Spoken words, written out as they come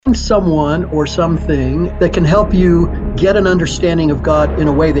someone or something that can help you get an understanding of God in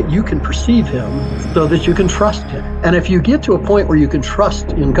a way that you can perceive him so that you can trust him. And if you get to a point where you can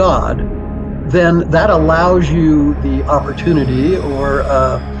trust in God, then that allows you the opportunity or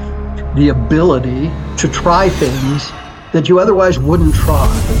the ability to try things that you otherwise wouldn't try.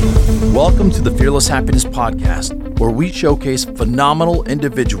 Welcome to the Fearless Happiness Podcast, where we showcase phenomenal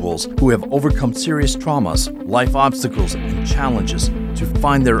individuals who have overcome serious traumas, life obstacles, and challenges to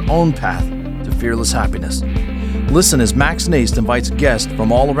find their own path to fearless happiness. Listen as Max Naist invites guests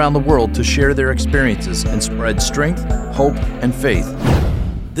from all around the world to share their experiences and spread strength, hope, and faith.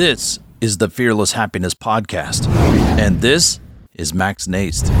 This is the Fearless Happiness Podcast, and this is Max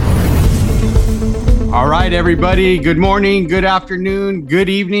Naist. All right, everybody. Good morning, good afternoon, good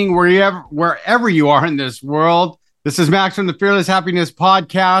evening, wherever you are in this world. This is Max from the Fearless Happiness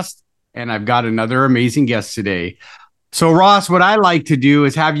Podcast, and I've got another amazing guest today. So, Ross, what I like to do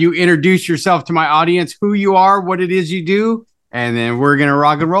is have you introduce yourself to my audience, who you are, what it is you do, and then we're going to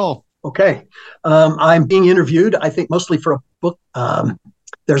rock and roll. Okay. I'm being interviewed, I think, mostly for a book.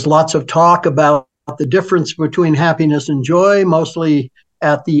 There's lots of talk about the difference between happiness and joy, mostly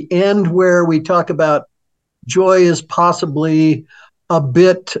at the end where we talk about joy is possibly a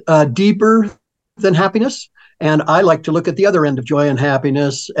bit deeper than happiness. And I like to look at the other end of joy and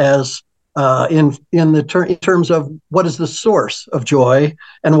happiness as in terms of what is the source of joy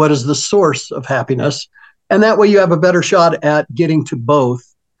and what is the source of happiness. And that way you have a better shot at getting to both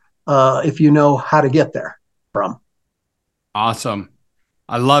if you know how to get there from. Awesome.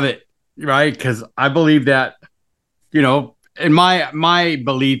 I love it, right? Because I believe that, and my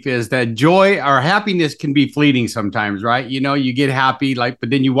belief is that joy or happiness can be fleeting sometimes, right? You get happy, but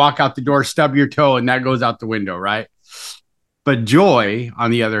then you walk out the door, stub your toe, and that goes out the window, right? But joy,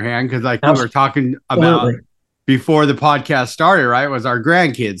 on the other hand, because we were talking about before the podcast started, right, was our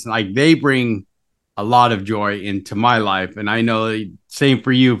grandkids. They bring a lot of joy into my life. And I know the same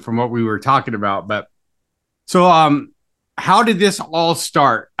for you from what we were talking about. But so, how did this all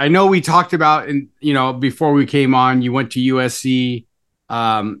start? I know we talked about, before we came on, you went to USC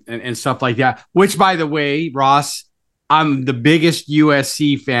and stuff like that, which, by the way, Ross, I'm the biggest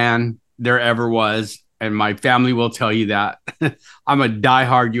USC fan there ever was. And my family will tell you that. I'm a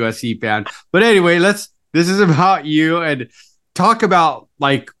diehard USC fan. But anyway, this is about you, and talk about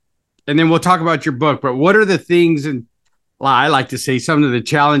and then we'll talk about your book. But what are the things, and I like to say some of the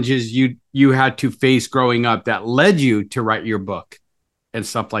challenges you had to face growing up that led you to write your book and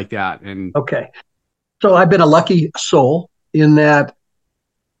stuff like that? And okay. So I've been a lucky soul in that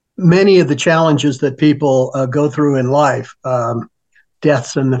many of the challenges that people go through in life,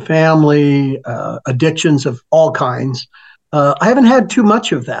 deaths in the family, addictions of all kinds, I haven't had too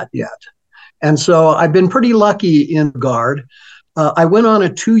much of that yet. And so I've been pretty lucky in regard. I went on a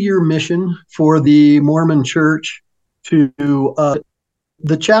 2-year mission for the Mormon Church to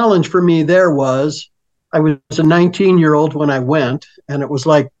the challenge for me there was I was a 19-year-old when I went, and it was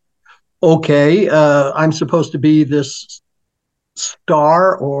like, okay, I'm supposed to be this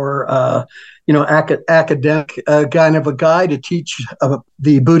star or, academic kind of a guy to teach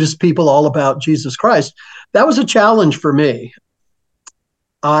the Buddhist people all about Jesus Christ. That was a challenge for me.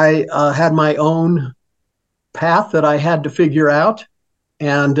 I had my own path that I had to figure out.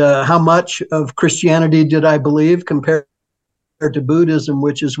 And how much of Christianity did I believe compared to Buddhism,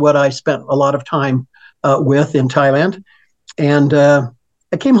 which is what I spent a lot of time with in Thailand. And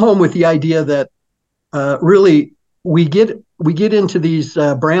I came home with the idea that really we get into these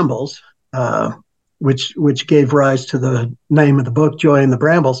Brambles, which gave rise to the name of the book, Joy in the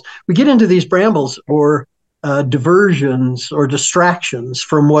Brambles. We get into these Brambles or diversions or distractions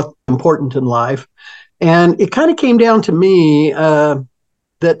from what's important in life. And it kind of came down to me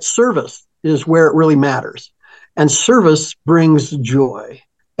that service is where it really matters. And service brings joy.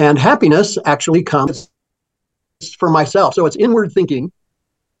 And happiness actually comes for myself. So it's inward thinking.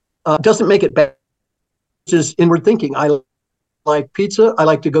 Doesn't make it bad. It's just inward thinking. I like pizza. I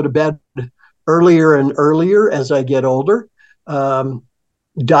like to go to bed earlier and earlier as I get older.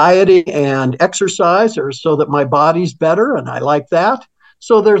 Dieting and exercise are so that my body's better, and I like that.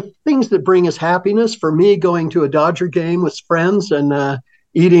 So there are things that bring us happiness. For me, going to a Dodger game with friends and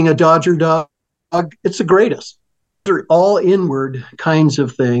eating a Dodger dog, it's the greatest. They're all inward kinds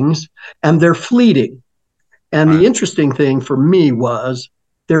of things, and they're fleeting. And the interesting thing for me was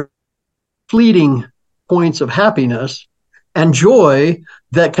they're fleeting points of happiness and joy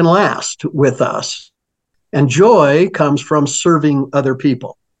that can last with us. And joy comes from serving other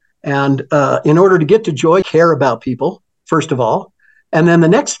people. And in order to get to joy, care about people, first of all. And then the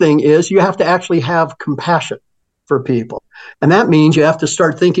next thing is you have to actually have compassion for people. And that means you have to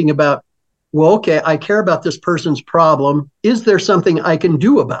start thinking about, well, okay, I care about this person's problem. Is there something I can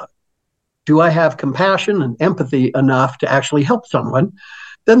do about it? Do I have compassion and empathy enough to actually help someone?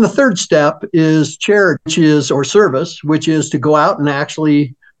 Then the third step is charity, or service, which is to go out and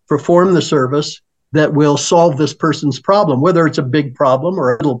actually perform the service that will solve this person's problem, whether it's a big problem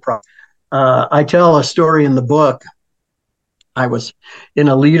or a little problem. I tell a story in the book. I was in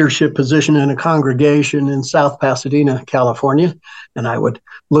a leadership position in a congregation in South Pasadena, California, and I would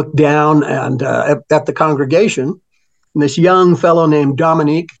look down and at the congregation, and this young fellow named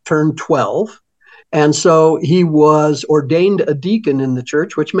Dominique turned 12. And so he was ordained a deacon in the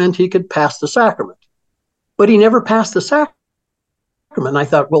church, which meant he could pass the sacrament. But he never passed the sacrament. I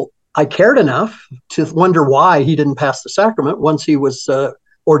thought, well, I cared enough to wonder why he didn't pass the sacrament once he was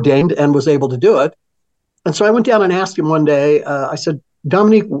ordained and was able to do it. And so I went down and asked him one day, I said,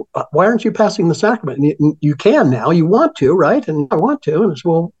 Dominique, why aren't you passing the sacrament? And you can now, you want to, right? And I want to. And I said,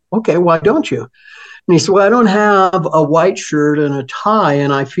 well, okay, why don't you? And he said, well, I don't have a white shirt and a tie,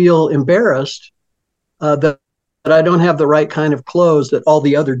 and I feel embarrassed that I don't have the right kind of clothes that all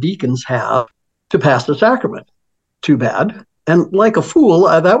the other deacons have to pass the sacrament. Too bad. And like a fool,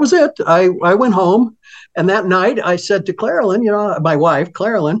 that was it. I went home, and that night I said to Claralyn, my wife,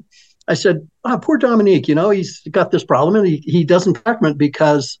 Claralyn, I said, poor Dominique, he's got this problem, and he doesn't sacrament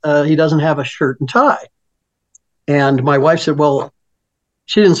because he doesn't have a shirt and tie. And my wife said, well,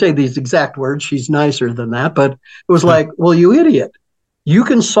 she didn't say these exact words. She's nicer than that. But it was like, well, you idiot, you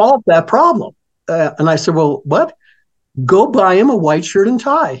can solve that problem. And I said, well, what? Go buy him a white shirt and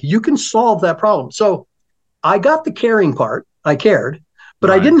tie. You can solve that problem. So I got the caring part. I cared, but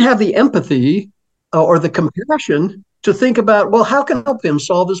right. I didn't have the empathy or the compassion to think about, well, how can I help him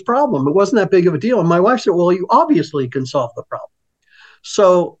solve his problem? It wasn't that big of a deal. And my wife said, well, you obviously can solve the problem.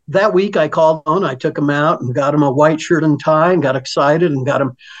 So that week I called on, I took him out and got him a white shirt and tie and got excited and got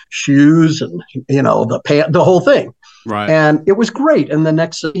him shoes and, the whole thing. Right. And it was great. And the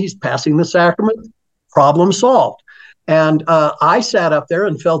next he's passing the sacrament, problem solved. And I sat up there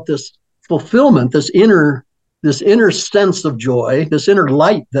and felt this fulfillment, this inner sense of joy, this inner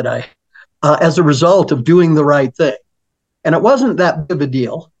light that I, as a result of doing the right thing. And it wasn't that big of a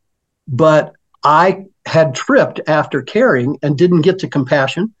deal, but I had tripped after caring and didn't get to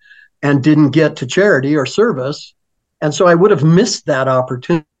compassion and didn't get to charity or service. And so I would have missed that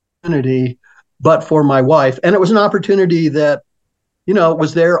opportunity, but for my wife. And it was an opportunity that,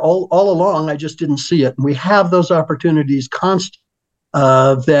 was there all along. I just didn't see it. And we have those opportunities constant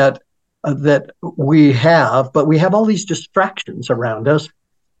that we have, but we have all these distractions around us.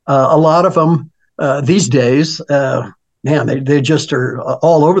 A lot of them these days, they just are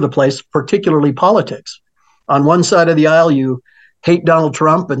all over the place, particularly politics. On one side of the aisle, you hate Donald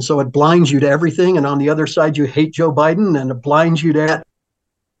Trump, and so it blinds you to everything. And on the other side, you hate Joe Biden, and it blinds you to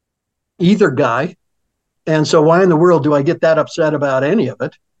either guy. And so why in the world do I get that upset about any of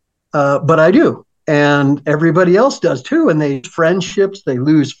it? But I do. And everybody else does too. And they friendships, they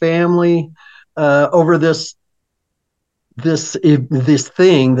lose family over this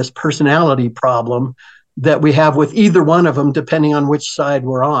personality problem that we have with either one of them, depending on which side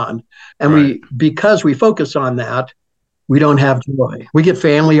we're on. And right. Because we focus on that, we don't have joy. We get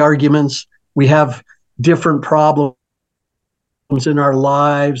family arguments. We have different problems in our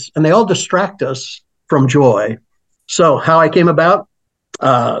lives, and they all distract us from joy. So how I came about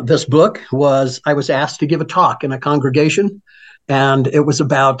this book was I was asked to give a talk in a congregation, and it was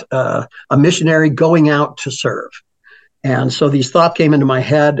about a missionary going out to serve. And so these thoughts came into my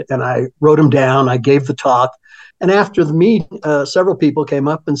head, and I wrote them down. I gave the talk. And after the meeting, several people came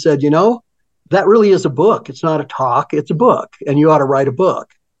up and said, that really is a book. It's not a talk. It's a book, and you ought to write a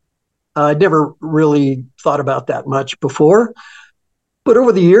book. I'd never really thought about that much before. But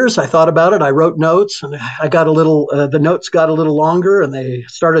over the years, I thought about it. I wrote notes, and I got the notes got a little longer, and they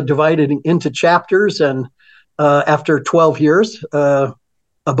started dividing into chapters. And after 12 years, a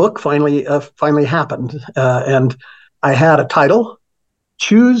book finally happened. And I had a title,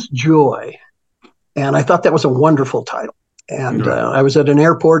 Choose Joy. And I thought that was a wonderful title. And I was at an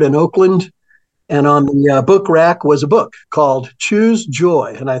airport in Oakland, and on the book rack was a book called Choose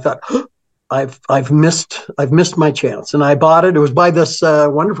Joy. And I thought, I've missed my chance. And I bought it. It was by this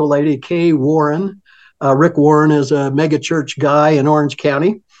wonderful lady, Kay Warren. Rick Warren is a mega church guy in Orange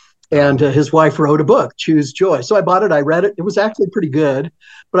County. And his wife wrote a book, Choose Joy. So I bought it. I read it. It was actually pretty good.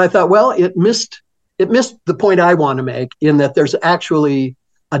 But I thought, well, it missed the point I want to make, in that there's actually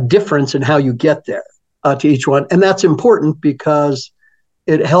a difference in how you get there to each one. And that's important because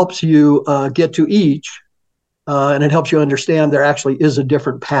it helps you get to each and it helps you understand there actually is a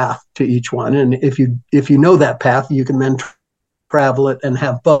different path to each one. And if you know that path, you can then travel it and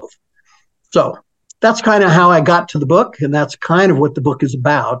have both. So that's kind of how I got to the book, and that's kind of what the book is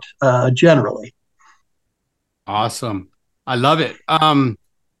about generally. Awesome. I love it.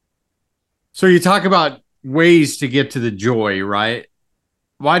 So you talk about ways to get to the joy, right?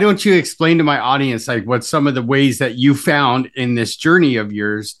 Why don't you explain to my audience, like, what some of the ways that you found in this journey of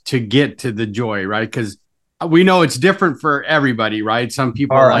yours to get to the joy, right? Because we know it's different for everybody, right? Some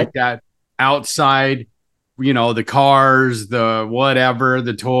people like that outside, the cars, the whatever,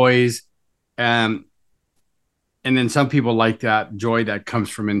 the toys. And then some people like that joy that comes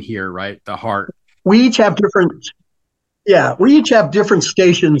from in here, right? The heart. We each have different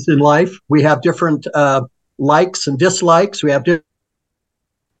stations in life. We have different likes and dislikes. We have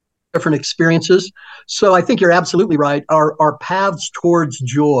different experiences. So I think you're absolutely right. Our paths towards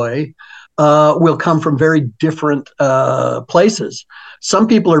joy will come from very different places. Some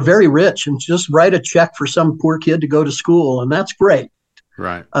people are very rich and just write a check for some poor kid to go to school, and that's great.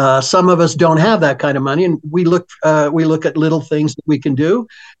 Right. Some of us don't have that kind of money, and we look at little things that we can do,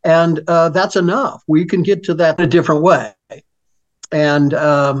 and that's enough. We can get to that in a different way. And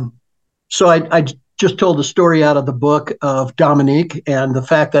so I just told the story out of the book of Dominique and the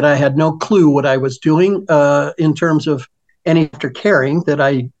fact that I had no clue what I was doing in terms of any after caring, that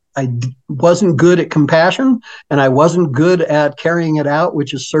I wasn't good at compassion, and I wasn't good at carrying it out,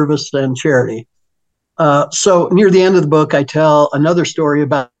 which is service and charity. So near the end of the book, I tell another story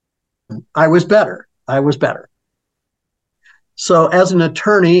about I was better. So as an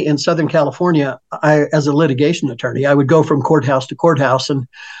attorney in Southern California, as a litigation attorney, I would go from courthouse to courthouse. And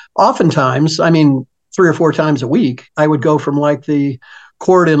oftentimes, 3 or 4 times a week, I would go from like the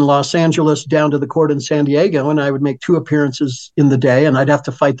court in Los Angeles down to the court in San Diego, and I would make 2 appearances in the day, and I'd have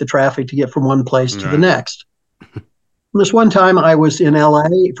to fight the traffic to get from one place to the next. This one time I was in LA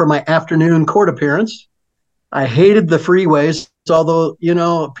for my afternoon court appearance. I hated the freeways, although,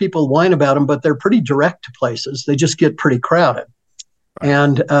 people whine about them, but they're pretty direct to places. They just get pretty crowded.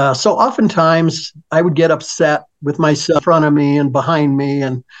 And so oftentimes I would get upset with myself in front of me and behind me,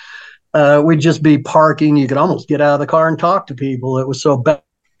 and we'd just be parking. You could almost get out of the car and talk to people. It was so bad.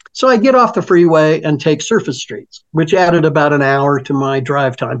 So I get off the freeway and take surface streets, which added about an hour to my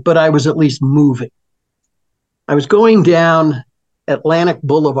drive time, but I was at least moving. I was going down Atlantic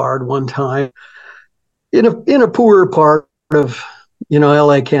Boulevard one time in a poorer part of,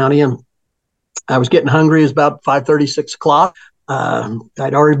 LA County, and I was getting hungry. It was about 5:30, 6 o'clock.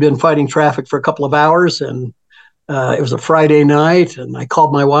 I'd already been fighting traffic for a couple of hours, and it was a Friday night, and I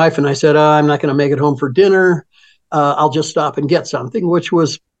called my wife and I said, I'm not going to make it home for dinner. I'll just stop and get something, which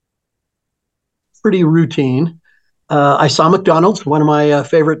was pretty routine. I saw McDonald's, one of my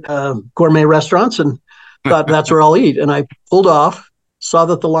favorite gourmet restaurants, and thought that's where I'll eat. And I pulled off, saw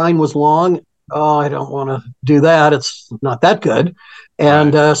that the line was long. Oh, I don't want to do that. It's not that good.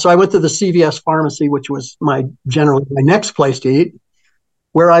 And so I went to the CVS pharmacy, which was generally my next place to eat,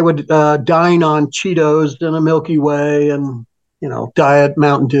 where I would dine on Cheetos and a Milky Way and, Diet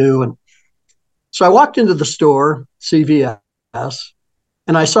Mountain Dew. And so I walked into the store, CVS,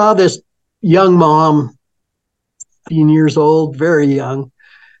 and I saw this young mom, 15 years old, very young.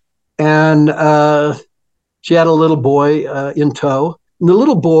 And she had a little boy in tow. And the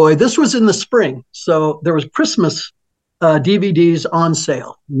little boy, this was in the spring, so there was Christmas DVDs on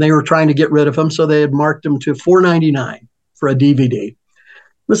sale. And they were trying to get rid of them, so they had marked them to $4.99 for a DVD.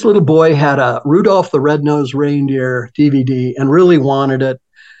 This little boy had a Rudolph the Red-Nosed Reindeer DVD and really wanted it.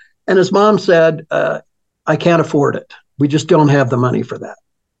 And his mom said, I can't afford it. We just don't have the money for that.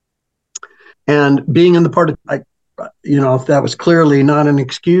 And being in the part of, that was clearly not an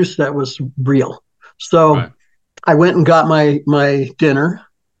excuse, that was real. So I went and got my dinner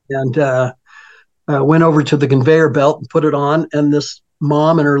and went over to the conveyor belt and put it on. And this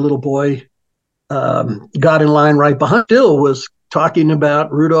mom and her little boy got in line right behind. Still was talking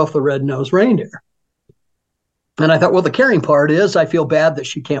about Rudolph the Red-Nosed Reindeer. And I thought, well, the caring part is I feel bad that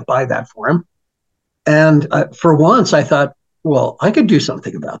she can't buy that for him. And for once I thought, well, I could do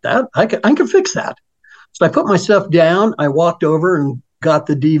something about that. I could fix that. So I put myself down. I walked over and got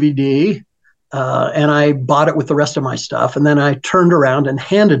the DVD. And I bought it with the rest of my stuff. And then I turned around and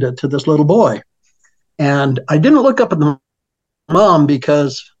handed it to this little boy. And I didn't look up at the mom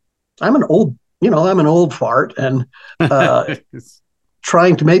because I'm an old fart, and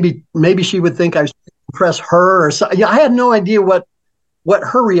trying to maybe she would think I was impress her or something. Yeah, I had no idea what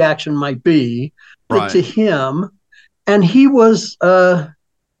her reaction might be. But to him, and he was over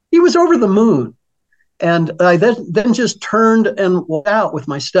the moon. And I then just turned and walked out with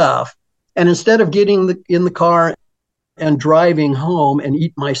my stuff. And instead of getting in the car and driving home and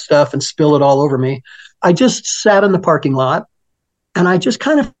eat my stuff and spill it all over me, I just sat in the parking lot and I just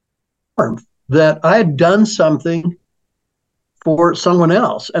kind of affirmed that I had done something for someone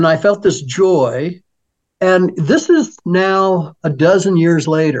else. And I felt this joy. And this is now a dozen years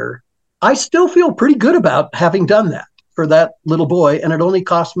later. I still feel pretty good about having done that for that little boy. And it only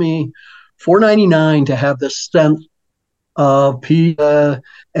cost me $4.99 to have this sense of peace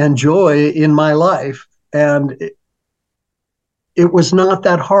and joy in my life. And it was not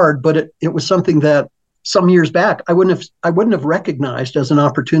that hard, but it was something that some years back I wouldn't have recognized as an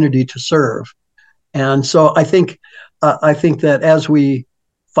opportunity to serve. And so I think that as we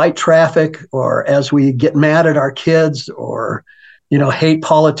fight traffic, or as we get mad at our kids, or hate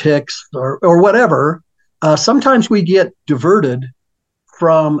politics, or whatever, sometimes we get diverted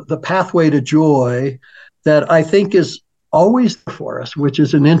from the pathway to joy that I think is always for us, which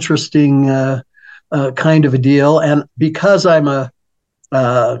is an interesting kind of a deal. And because I'm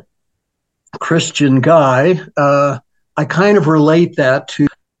a Christian guy, I kind of relate that to,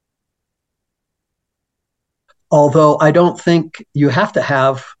 although I don't think you have to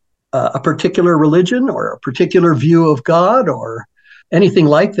have a particular religion or a particular view of God or anything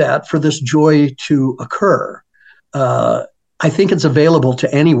like that for this joy to occur. I think it's available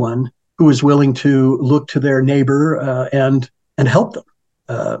to anyone who is willing to look to their neighbor and help them.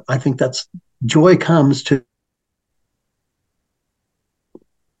 I think that's joy comes to.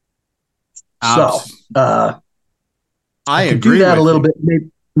 So I could agree do that with a little you.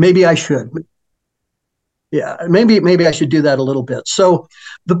 bit. Maybe I should. Yeah, maybe I should do that a little bit. So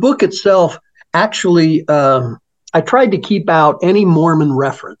the book itself, actually, I tried to keep out any Mormon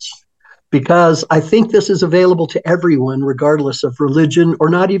reference because I think this is available to everyone, regardless of religion or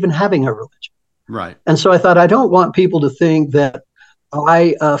not even having a religion. Right. And so I thought, I don't want people to think that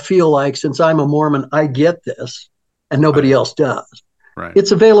I feel like since I'm a Mormon, I get this and nobody else does. Right.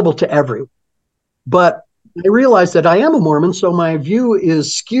 It's available to everyone. But I realized that I am a Mormon, so my view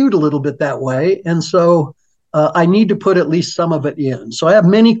is skewed a little bit that way. And so I need to put at least some of it in. So I have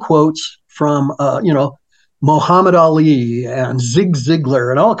many quotes from, Muhammad Ali and Zig Ziglar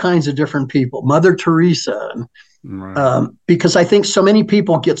and all kinds of different people, Mother Teresa, and, Right. Because I think so many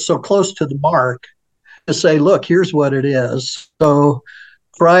people get so close to the mark to say, look, here's what it is. So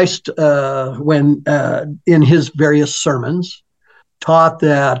Christ, when in his various sermons, taught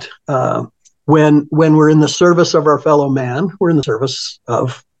that when we're in the service of our fellow man, we're in the service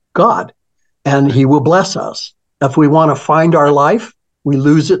of God, and he will bless us. If we want to find our life, we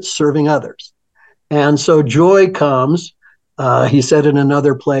lose it serving others. And so joy comes, he said in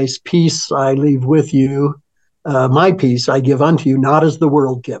another place, peace I leave with you, my peace I give unto you, not as the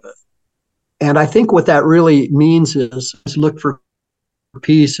world giveth. And I think what that really means is look for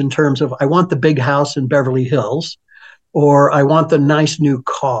peace in terms of, I want the big house in Beverly Hills, or I want the nice new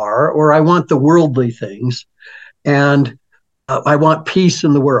car, or I want the worldly things. And I want peace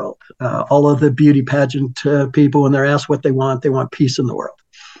in the world. All of the beauty pageant people, when they're asked what they want peace in the world.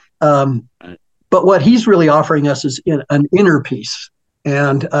 But what he's really offering us is an inner peace.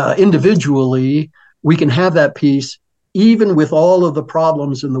 And individually, we can have that peace even with all of the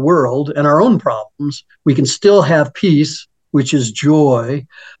problems in the world and our own problems. We can still have peace, which is joy,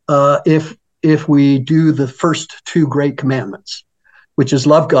 if we do the first two great commandments, which is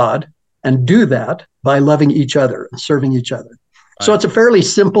love God, and do that by loving each other and serving each other. Right. So it's a fairly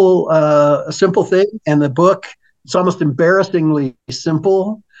simple thing. And the book, it's almost embarrassingly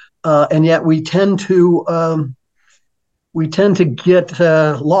simple. And yet we tend to get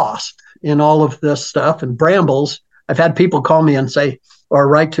lost in all of this stuff. And Brambles, I've had people call me and say, or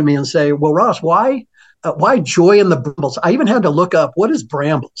write to me and say, well, Ross, why joy in the Brambles? I even had to look up, what is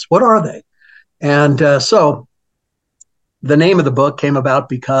Brambles? What are they? And so the name of the book came about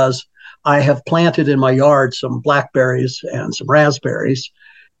because I have planted in my yard some blackberries and some raspberries,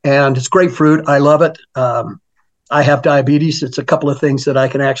 and it's great fruit. I love it. I have diabetes. It's a couple of things that I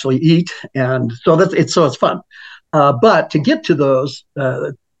can actually eat, and so it's fun. But to get to those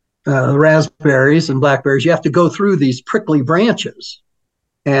raspberries and blackberries, you have to go through these prickly branches,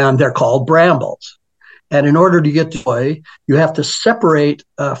 and they're called brambles. And in order to get to joy, you have to separate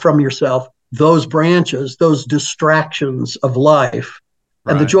from yourself those branches, those distractions of life.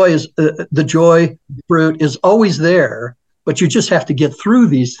 Right. And the joy fruit is always there, but you just have to get through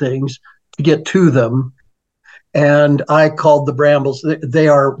these things to get to them. And I called the brambles, they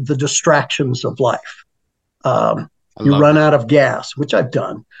are the distractions of life. You run out of gas, which I've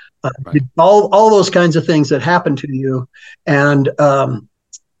done. Right. All those kinds of things that happen to you. And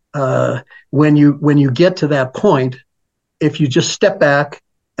when you get to that point, if you just step back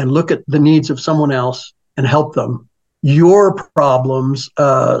and look at the needs of someone else and help them, your problems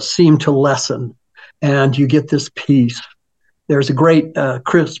seem to lessen, and you get this peace. There's a great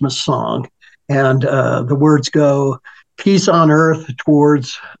Christmas song, and the words go, "Peace on earth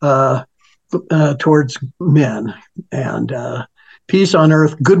towards men, and peace on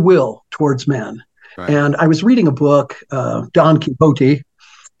earth, goodwill towards men." Right. And I was reading a book, Don Quixote,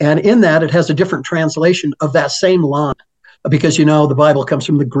 and in that it has a different translation of that same line, because, you know, the Bible comes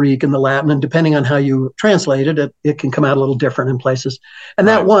from the Greek and the Latin, and depending on how you translate it, it can come out a little different in places. And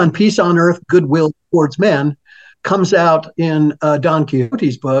that one, peace on earth, goodwill towards men, comes out in Don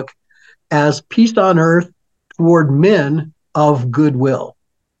Quixote's book as peace on earth toward men of goodwill.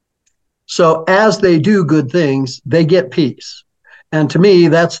 So as they do good things, they get peace. And to me,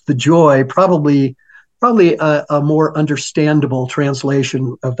 that's the joy, probably a more understandable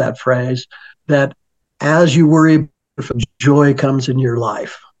translation of that phrase, that as you worry, joy comes in your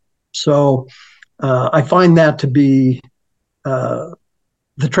life. So I find that to be the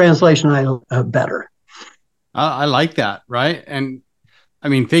translation I better. I like that, right? And I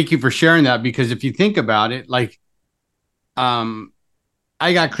mean, thank you for sharing that, because if you think about it, like,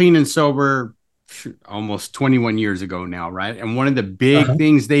 I got clean and sober almost 21 years ago now, right? And one of the big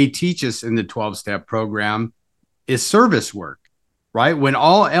things they teach us in the 12-step program is service work, right? When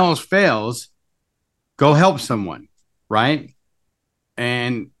all else fails, go help someone, right?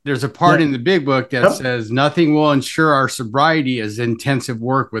 And there's a part in the big book that says nothing will ensure our sobriety as intensive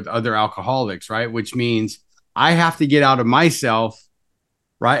work with other alcoholics, right? Which means I have to get out of myself,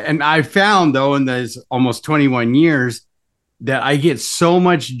 right? And I found, though, in those almost 21 years, that I get so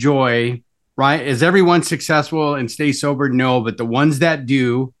much joy, right? Is everyone successful and stay sober? No, but the ones that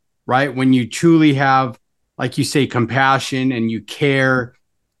do, right? When you truly have, like you say, compassion, and you care,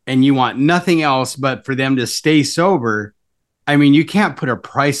 and you want nothing else but for them to stay sober, I mean, you can't put a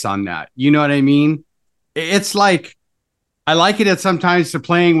price on that. You know what I mean? It's like, I liken it sometimes to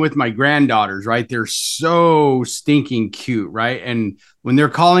playing with my granddaughters, right? They're so stinking cute, right? And when they're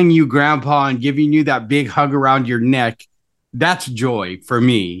calling you grandpa and giving you that big hug around your neck, that's joy for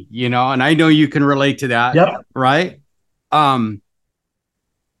me, you know, and I know you can relate to that, right? And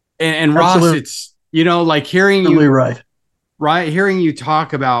Ross, it's, you know, like hearing you, right? Hearing you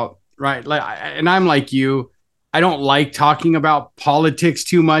talk about, right? Like, and I'm like you, I don't like talking about politics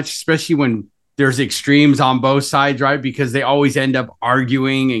too much, especially when there's extremes on both sides, right? Because they always end up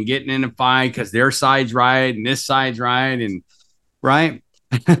arguing and getting in a fight because their side's right and this side's right, and right.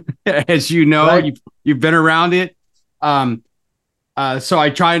 As you know, you've been around it. So I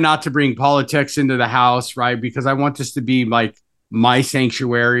try not to bring politics into the house, right? Because I want this to be like my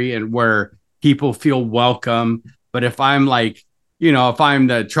sanctuary and where people feel welcome. But if I'm like, you know, if I'm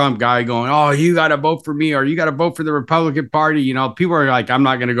the Trump guy going, oh, you got to vote for me, or you got to vote for the Republican Party, you know, people are like, I'm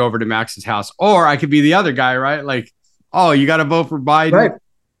not going to go over to Max's house. Or I could be the other guy, right? Like, oh, you got to vote for Biden. Right.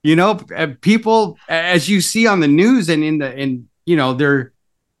 You know, people, as you see on the news and you know,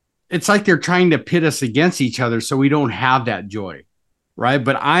 it's like they're trying to pit us against each other so we don't have that joy, right?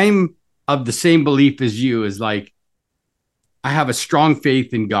 But I'm of the same belief as you, is like, I have a strong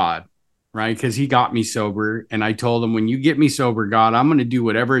faith in God, right? Because he got me sober, and I told him, when you get me sober, God, I'm going to do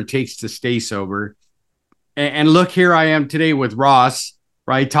whatever it takes to stay sober. And look, here I am today with Ross,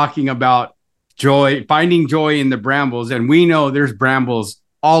 right? Talking about joy, finding joy in the Brambles. And we know there's Brambles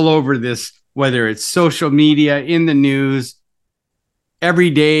all over this, whether it's social media, in the news,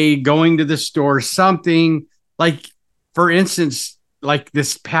 every day, going to the store, something like, for instance, like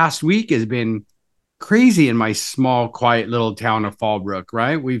this past week has been crazy in my small, quiet little town of Fallbrook,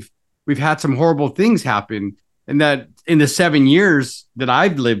 right? We've had some horrible things happen, and that in the 7 years that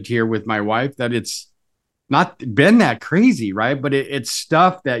I've lived here with my wife, that it's not been that crazy, right? But it's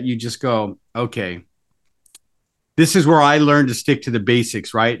stuff that you just go, okay, this is where I learned to stick to the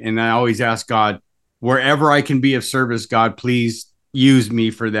basics, right? And I always ask God, wherever I can be of service, God, please use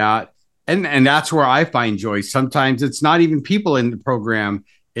me for that. And that's where I find joy. Sometimes it's not even people in the program.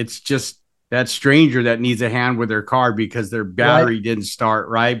 It's just that stranger that needs a hand with their car because their battery didn't start,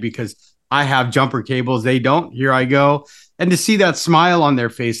 right? Because I have jumper cables, they don't. Here I go. And to see that smile on their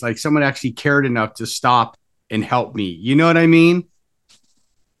face, like someone actually cared enough to stop and help me. You know what I mean?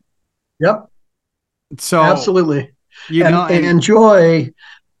 Yep. So absolutely. You know, and joy.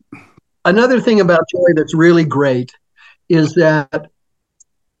 Another thing about joy that's really great is that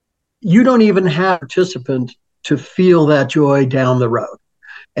you don't even have a participant to feel that joy down the road.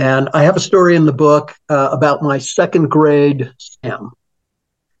 And I have a story in the book about my second grade Sam.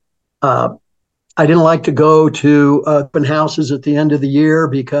 I didn't like to go to open houses at the end of the year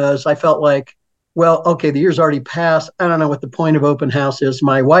because I felt like well, okay, the year's already passed. I don't know what the point of open house is.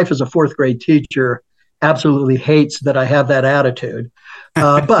 My wife is a fourth grade teacher, absolutely hates that I have that attitude,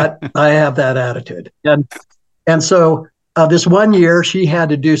 but I have that attitude. And so this one year, she had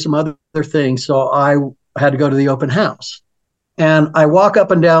to do some other things. So I had to go to the open house. And I walk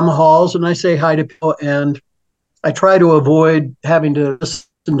up and down the halls and I say hi to people. And I try to avoid having to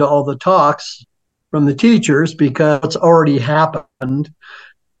listen to all the talks from the teachers because it's already happened.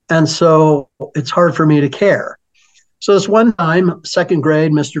 And so it's hard for me to care. So this one time, second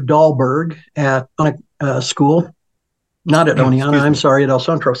grade, Mr. Dahlberg at school, not at Oneonta, I'm sorry, at El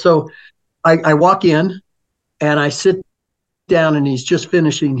Centro. So I walk in and I sit down and he's just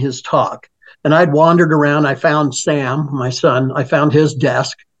finishing his talk. And I'd wandered around. I found Sam, my son. I found his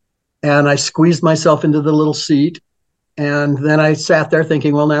desk and I squeezed myself into the little seat. And then I sat there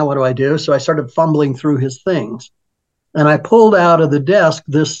thinking, well, now what do I do? So I started fumbling through his things. And I pulled out of the desk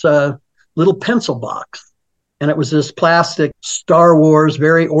this little pencil box. And it was this plastic Star Wars,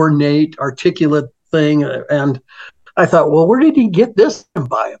 very ornate, articulate thing. And I thought, well, where did he get this and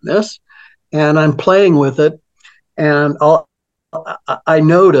buy him this? And I'm playing with it. And I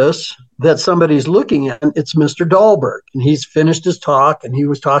notice that somebody's looking at it. It's Mr. Dahlberg. And he's finished his talk and he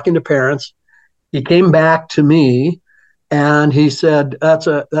was talking to parents. He came back to me and he said, that's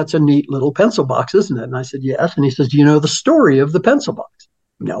a neat little pencil box, isn't it? And I said, yes. And he says, do you know the story of the pencil box?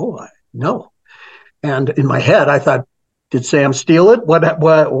 No. And in my head, I thought, did Sam steal it? What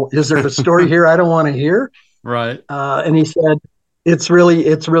is there a story here I don't want to hear? Right. And he said, it's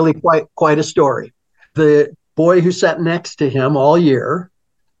really quite a story. The boy who sat next to him all year,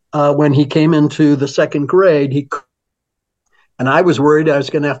 when he came into the second grade, and I was worried I was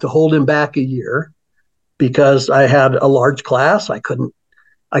going to have to hold him back a year because I had a large class. I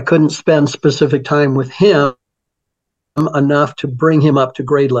couldn't spend specific time with him enough to bring him up to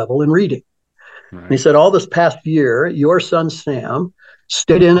grade level in reading. Right. He said, all this past year, your son Sam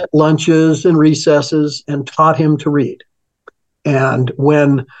stayed in at lunches and recesses and taught him to read. And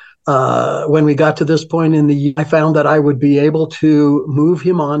when we got to this point in the year, I found that I would be able to move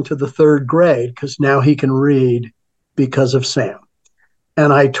him on to the third grade because now he can read because of Sam.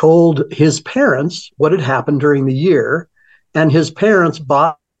 And I told his parents what had happened during the year, and his parents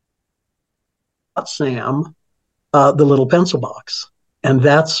bought Sam the little pencil box. And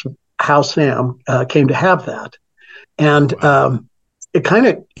that's how Sam came to have that. And it kind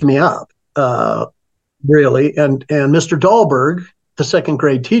of took me up, really. And Mr. Dahlberg, the second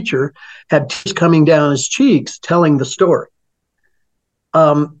grade teacher, had tears coming down his cheeks telling the story.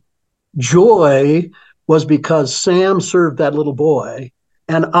 Joy was because Sam served that little boy,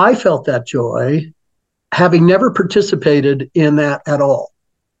 and I felt that joy having never participated in that at all.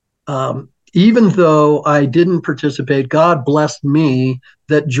 Even though I didn't participate, God blessed me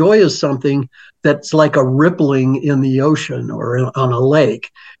that joy is something that's like a rippling in the ocean or on a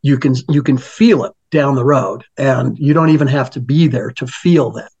lake. You can feel it down the road, and you don't even have to be there to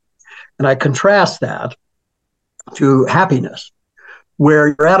feel that. And I contrast that to happiness, where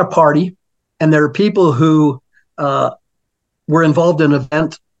you're at a party and there are people who were involved in an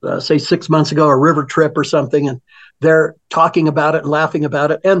event, say 6 months ago, a river trip or something, and they're talking about it and laughing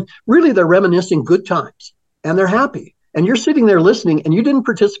about it. And really, they're reminiscing good times and they're happy. And you're sitting there listening and you didn't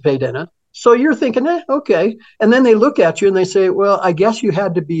participate in it. So you're thinking, okay. And then they look at you and they say, well, I guess you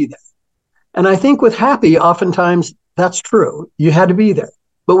had to be there. And I think with happy, oftentimes that's true. You had to be there.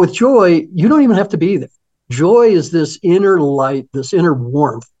 But with joy, you don't even have to be there. Joy is this inner light, this inner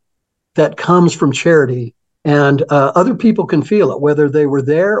warmth that comes from charity. And other people can feel it, whether they were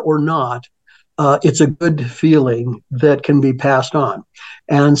there or not. It's a good feeling that can be passed on.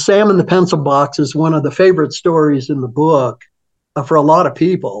 And Sam and the Pencil Box is one of the favorite stories in the book for a lot of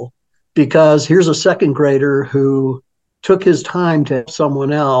people, because here's a second grader who took his time to help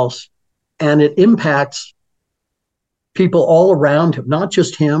someone else, and it impacts people all around him, not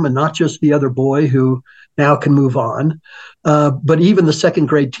just him and not just the other boy who now can move on, but even the second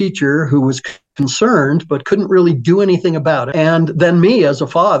grade teacher who was concerned but couldn't really do anything about it. And then me as a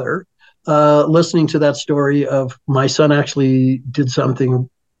father, listening to that story of my son actually did something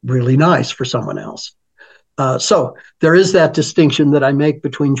really nice for someone else. So there is that distinction that I make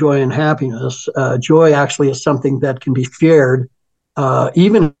between joy and happiness. Joy actually is something that can be shared,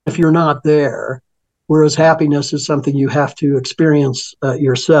 even if you're not there, whereas happiness is something you have to experience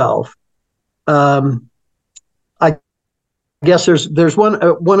yourself. I guess there's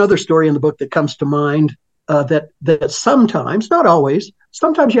one other story in the book that comes to mind, that sometimes, not always,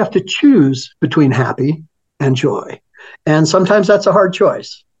 sometimes you have to choose between happy and joy. And sometimes that's a hard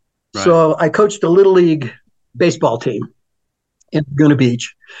choice. Right. So I coached a little league baseball team in Laguna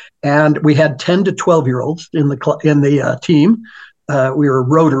Beach. And we had 10 to 12-year-olds in the team. We were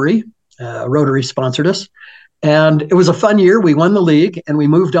Rotary. Rotary sponsored us. And it was a fun year. We won the league, and we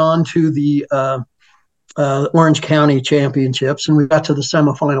moved on to the Orange County Championships, and we got to the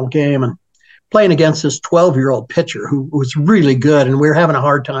semifinal game and playing against this 12-year-old pitcher who was really good, and we were having a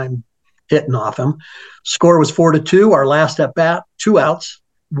hard time hitting off him. Score was 4-2. Our last at bat, 2 outs,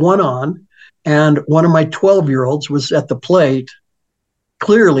 1 on, and one of my 12-year-olds was at the plate.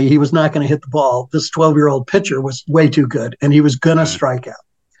 Clearly, he was not going to hit the ball. This 12-year-old pitcher was way too good, and he was going to strike out.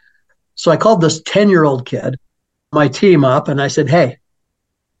 So I called this 10-year-old kid, my team up, and I said, hey,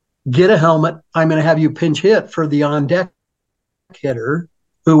 get a helmet. I'm going to have you pinch hit for the on-deck hitter,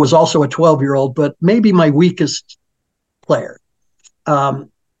 who was also a 12-year-old, but maybe my weakest player.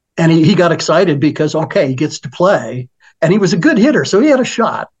 And he got excited because, okay, he gets to play. And he was a good hitter, so he had a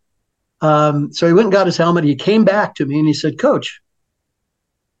shot. So he went and got his helmet. He came back to me and he said, Coach,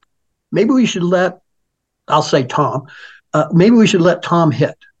 maybe we should I'll say Tom, maybe we should let Tom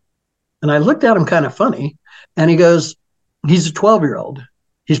hit. And I looked at him kind of funny, and he goes, he's a 12-year-old.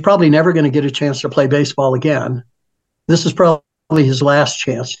 He's probably never going to get a chance to play baseball again. This is probably his last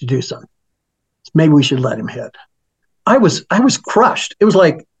chance to do something. Maybe we should let him hit. I was crushed. It was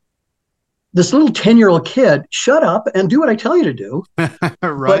like, this little 10-year-old kid, shut up and do what I tell you to do. Right.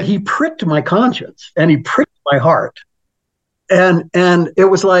 But he pricked my conscience and he pricked my heart. And it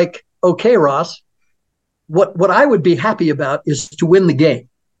was like, okay, Ross, what I would be happy about is to win the game.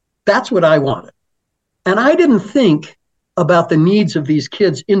 That's what I wanted. And I didn't think about the needs of these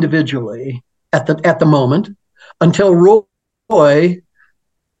kids individually at the moment until Roy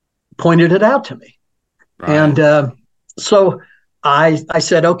pointed it out to me. Right. And so I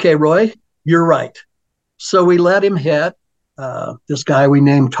said, okay, Roy, you're right. So we let him hit this guy we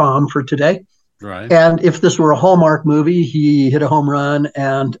named Tom for today. Right. And if this were a Hallmark movie, he hit a home run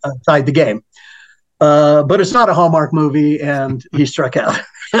and tied the game. But it's not a Hallmark movie, and he struck out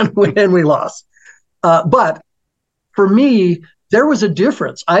and we lost. But for me, there was a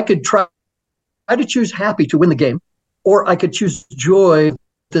difference. I could try to choose happy to win the game, or I could choose joy,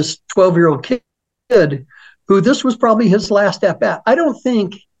 this 12-year-old kid who this was probably his last at bat. I don't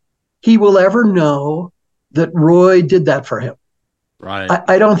think he will ever know that Roy did that for him. Right.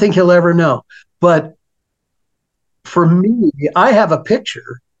 I don't think he'll ever know. But for me, I have a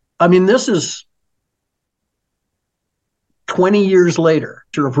picture. I mean, this is 20 years later,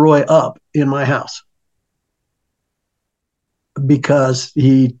 of Roy up in my house because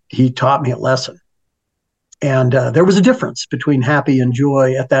he taught me a lesson. And there was a difference between happy and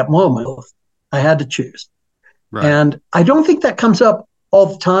joy at that moment. I had to choose. Right. And I don't think that comes up all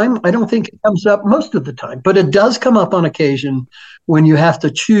the time. I don't think it comes up most of the time, but it does come up on occasion when you have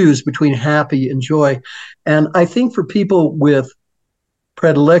to choose between happy and joy. And I think for people with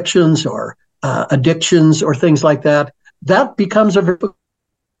predilections or addictions or things like that, that becomes a very difficult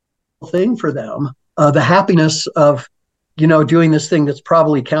thing for them. The happiness of, doing this thing that's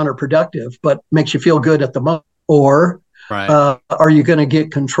probably counterproductive, but makes you feel good at the moment. Or right. Are you going to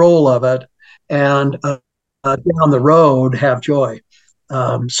get control of it and down the road have joy?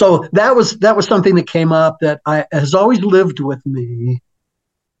 So that was something that came up that has always lived with me,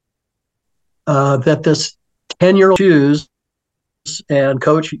 that this 10-year-old choose, and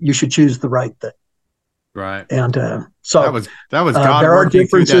Coach, you should choose the right thing. Right. And so that was God there are working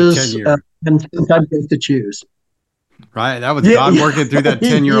differences, through that 10-year. and sometimes you have to choose. Right. That was God working through that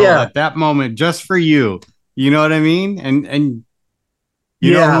 10-year-old at that moment, just for you. You know what I mean? And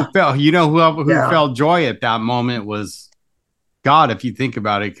you know who felt joy at that moment was God, if you think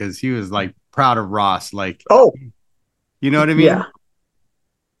about it, because he was like proud of Ross. Like, oh, you know what I mean? Yeah.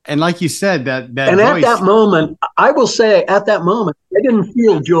 And like you said, that and voice, at that moment, I will say, at that moment, I didn't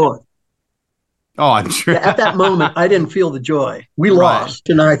feel joy. Oh, I'm sure. At that moment, I didn't feel the joy. We lost,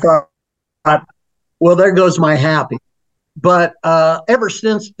 and I thought, well, there goes my happy. But ever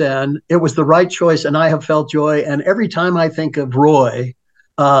since then, it was the right choice, and I have felt joy. And every time I think of Roy,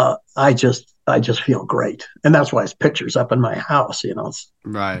 I just feel great, and that's why his picture's up in my house.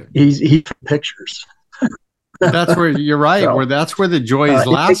 Right. He pictures. That's where you're right. So, that's where the joy is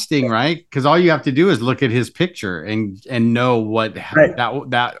lasting, right? Because all you have to do is look at his picture and know what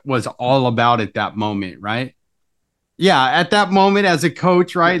that was all about at that moment, right? Yeah, at that moment as a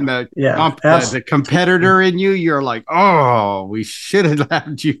coach, right? And the competitor in you, you're like, oh, we should have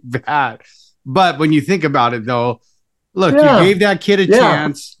left you back. But when you think about it, though, look, you gave that kid a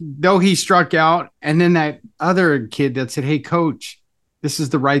chance, though he struck out. And then that other kid that said, hey, Coach, this is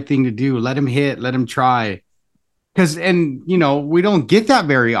the right thing to do. Let him hit. Let him try. We don't get that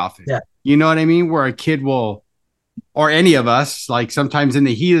very often. Yeah. You know what I mean? Where a kid will or any of us, like sometimes in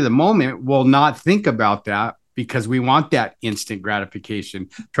the heat of the moment, will not think about that because we want that instant gratification.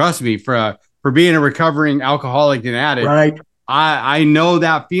 Trust me, for being a recovering alcoholic and addict, Right. I know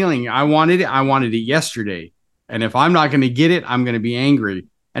that feeling. I wanted it. I wanted it yesterday. And if I'm not going to get it, I'm going to be angry.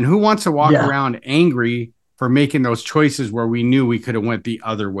 And who wants to walk around angry for making those choices where we knew we could have went the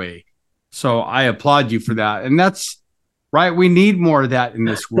other way? So I applaud you for that. And that's right. We need more of that in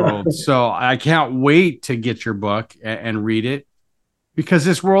this world. So I can't wait to get your book and read it, because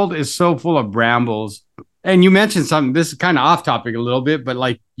this world is so full of brambles. And you mentioned something, this is kind of off topic a little bit, but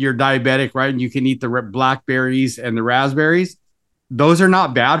like you're diabetic, right? And you can eat the blackberries and the raspberries. Those are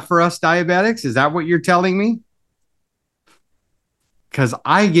not bad for us diabetics. Is that what you're telling me? Because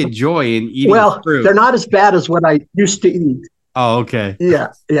I get joy in eating fruit. They're not as bad as what I used to eat. Oh, okay.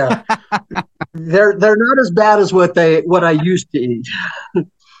 Yeah. They're not as bad as what I used to eat.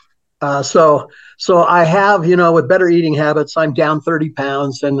 So I have, with better eating habits, I'm down 30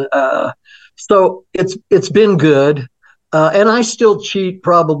 pounds, and so it's been good. And I still cheat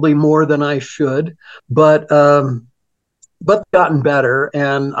probably more than I should, but gotten better.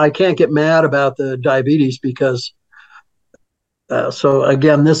 And I can't get mad about the diabetes because, so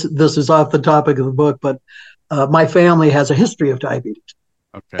again, this is off the topic of the book, but my family has a history of diabetes.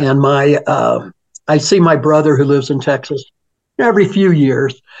 Okay. And I see my brother who lives in Texas every few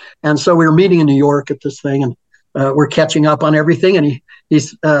years. And so we were meeting in New York at this thing, and we're catching up on everything. And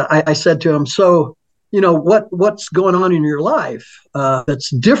I said to him, so, what's going on in your life that's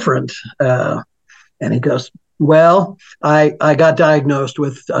different? And he goes, well, I got diagnosed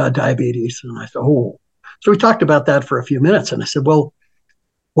with diabetes. And I said, oh. So we talked about that for a few minutes. And I said, well,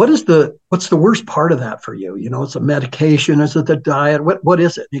 what's the worst part of that for you? It's a medication. Is it the diet? What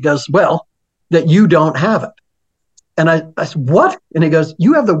is it? And he goes, well, that you don't have it. And I said, what? And he goes,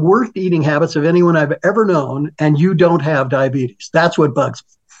 you have the worst eating habits of anyone I've ever known, and you don't have diabetes. That's what bugs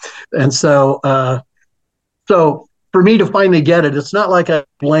me. And so for me to finally get it, it's not like I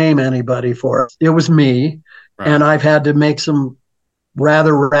blame anybody for it. It was me. Right. And I've had to make some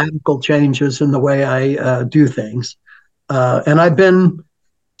rather radical changes in the way I do things. And I've been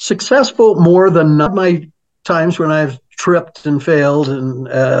successful more than my times when I've tripped and failed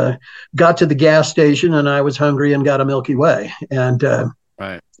and got to the gas station and I was hungry and got a Milky Way. And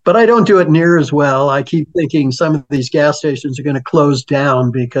right. But I don't do it near as well. I keep thinking some of these gas stations are going to close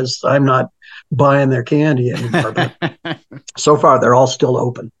down because I'm not buying their candy anymore. But so far, they're all still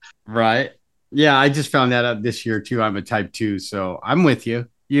open. Right. Yeah, I just found that out this year too. I'm a type 2, so I'm with you.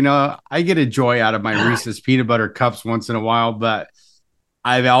 I get a joy out of my Reese's peanut butter cups once in a while, but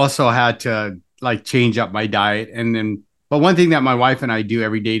I've also had to like change up my diet. But one thing that my wife and I do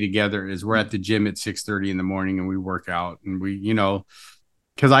every day together is we're at the gym at 6:30 in the morning and we work out, and we,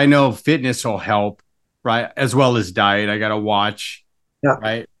 because I know fitness will help, right? As well as diet. I got to watch,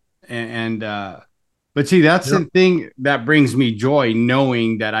 right? But see, that's the thing that brings me joy,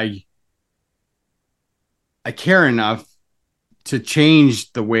 knowing that I care enough to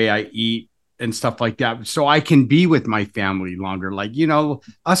change the way I eat and stuff like that, so I can be with my family longer. Like,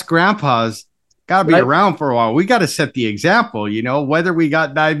 us grandpas got to be around for a while. We got to set the example, whether we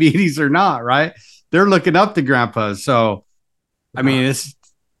got diabetes or not, right? They're looking up to grandpas. So, I mean,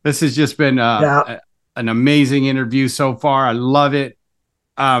 this has just been an amazing interview so far. I love it.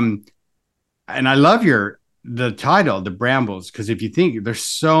 And I love the title, The Brambles, because if you think, there's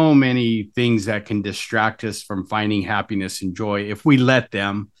so many things that can distract us from finding happiness and joy if we let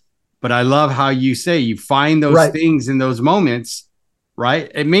them. But I love how you say you find those things in those moments,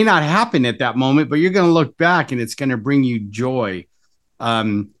 right? It may not happen at that moment, but you're going to look back and it's going to bring you joy.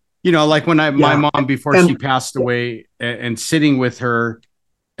 Like when my mom, before she passed away, and sitting with her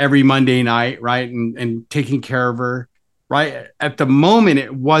every Monday night, right? And taking care of her, right? At the moment,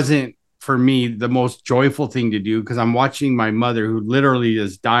 it wasn't for me the most joyful thing to do, because I'm watching my mother, who literally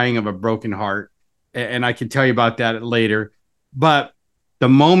is dying of a broken heart. And I can tell you about that later. But the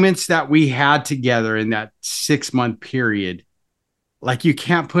moments that we had together in that 6-month period, like you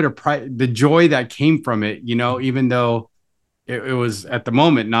can't put the joy that came from it, even though it was at the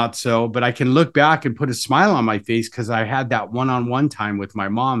moment not so, but I can look back and put a smile on my face because I had that one-on-one time with my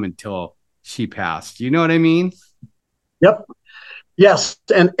mom until she passed. You know what I mean? Yep. Yes.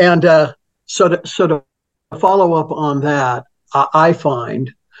 And so to follow up on that, I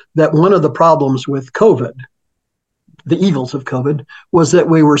find that one of the problems with COVID, the evils of COVID, was that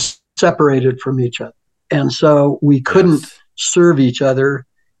we were separated from each other. And so we couldn't serve each other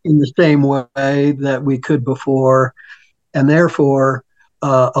in the same way that we could before. And therefore,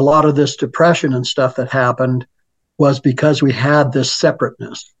 a lot of this depression and stuff that happened was because we had this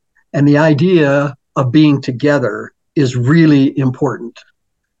separateness. And the idea of being together is really important.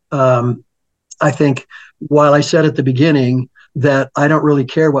 I think while I said at the beginning that I don't really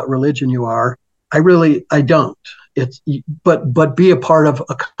care what religion you are, I don't. It's but be a part of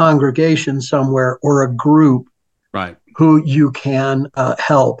a congregation somewhere or a group, Right. who you can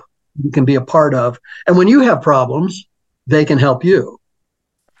help, you can be a part of, and when you have problems, they can help you.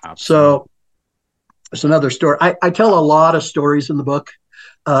 Absolutely. So it's another story. I tell a lot of stories in the book,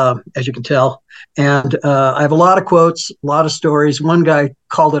 as you can tell. And I have a lot of quotes, a lot of stories. One guy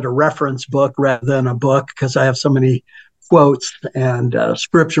called it a reference book rather than a book because I have so many quotes and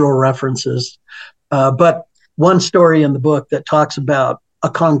scriptural references. But one story in the book that talks about a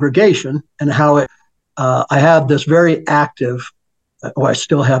congregation and how I had this very active, I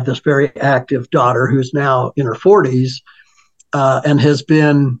still have this very active daughter who's now in her 40s and has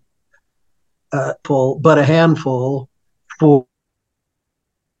been full, but a handful for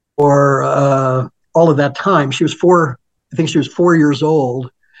all of that time. She was I think she was 4 years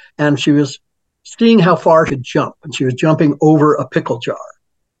old, and she was seeing how far she could jump. And she was jumping over a pickle jar,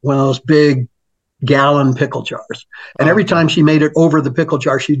 one of those big gallon pickle jars. And every time she made it over the pickle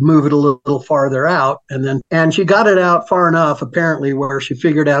jar, she'd move it a little farther out. And she got it out far enough, apparently, where she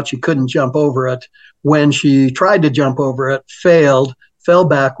figured out she couldn't jump over it. When she tried to jump over it, failed, fell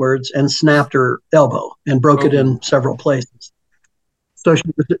backwards, and snapped her elbow and broke it in several places. So she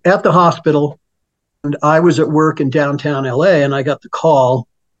was at the hospital, and I was at work in downtown LA, and I got the call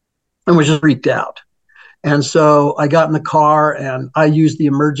and was just freaked out. And so I got in the car and I used the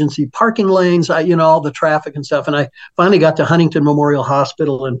emergency parking lanes, all the traffic and stuff. And I finally got to Huntington Memorial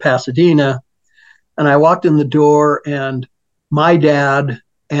Hospital in Pasadena. And I walked in the door, and my dad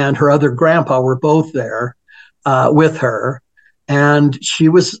and her other grandpa were both there with her. And she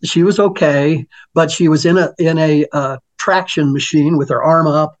was okay, but she was in a traction machine with her arm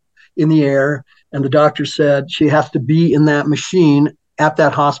up in the air. And the doctor said she has to be in that machine at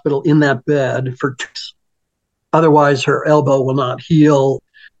that hospital in that bed for 2 weeks. Otherwise, her elbow will not heal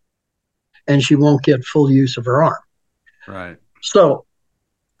and she won't get full use of her arm. Right. So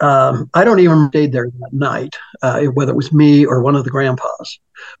I don't even stay there that night, whether it was me or one of the grandpas.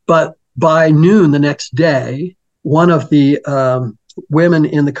 But by noon the next day, one of the women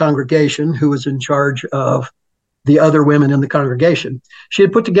in the congregation who was in charge of the other women in the congregation, she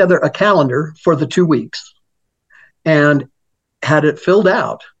had put together a calendar for the 2 weeks and had it filled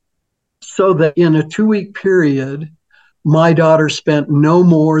out so that in a 2-week period, my daughter spent no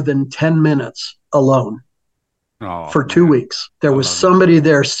more than 10 minutes alone for 2 weeks. There was somebody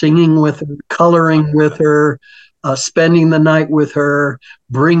there singing with her, coloring with her, spending the night with her,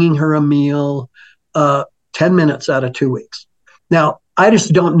 bringing her a meal, 10 minutes out of 2 weeks. Now, I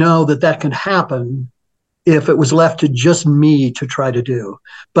just don't know that could happen if it was left to just me to try to do.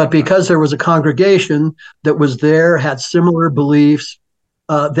 But because there was a congregation that was there, had similar beliefs,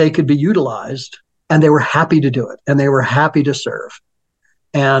 they could be utilized, and they were happy to do it, and they were happy to serve.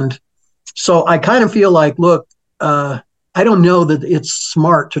 And so I kind of feel like, look, I don't know that it's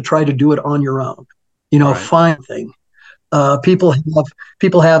smart to try to do it on your own. Right. Find thing. People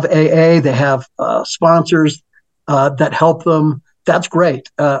have AA, they have sponsors that help them. That's great.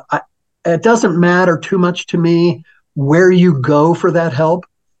 It doesn't matter too much to me where you go for that help,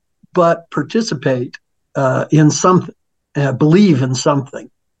 but participate in something, believe in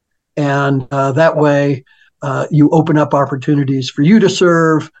something. And that way you open up opportunities for you to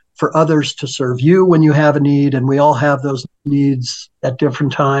serve, for others to serve you when you have a need. And we all have those needs at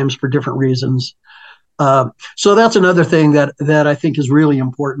different times for different reasons. So that's another thing that I think is really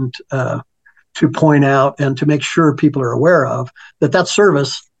important to point out and to make sure people are aware of, that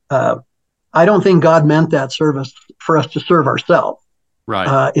service. I don't think God meant that service for us to serve ourselves.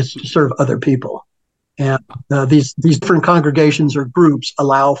 Right. It's to serve other people. And these different congregations or groups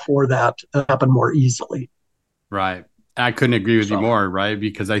allow for that to happen more easily. Right. I couldn't agree with you more, right?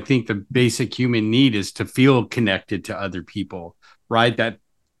 Because I think the basic human need is to feel connected to other people, right?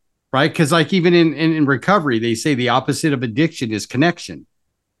 Because like even in recovery, they say the opposite of addiction is connection,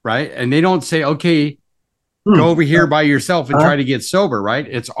 right? And they don't say, okay, go over here by yourself and try to get sober, right?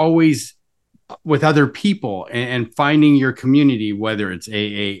 It's always with other people and finding your community, whether it's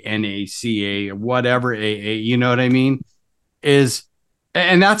AA, NACA, whatever AA, you know what I mean?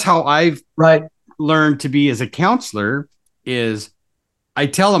 And that's how I've learned to be as a counselor. Is I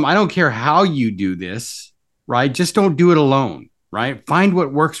tell them, I don't care how you do this, right? Just don't do it alone, right? Find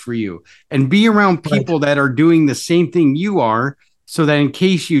what works for you and be around people that are doing the same thing you are, so that in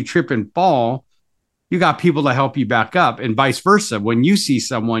case you trip and fall, you got people to help you back up, and vice versa. When you see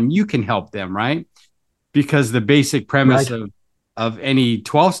someone, you can help them, right? Because the basic premise of of any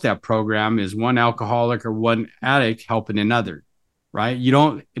 12-step program is one alcoholic or one addict helping another, right?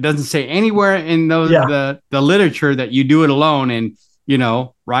 It doesn't say anywhere in the literature that you do it alone. And,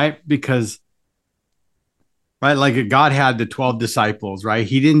 right? Because, right, like God had the 12 disciples, right?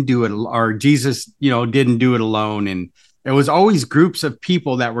 He didn't do it, or Jesus, didn't do it alone. And it was always groups of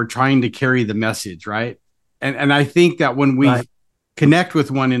people that were trying to carry the message, right? And I think that when we connect with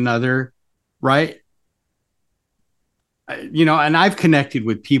one another, right? And I've connected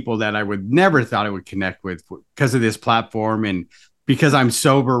with people that I would never thought I would connect with because of this platform and because I'm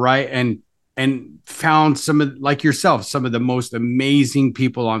sober, right? And found like yourself, some of the most amazing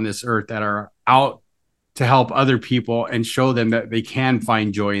people on this earth that are out to help other people and show them that they can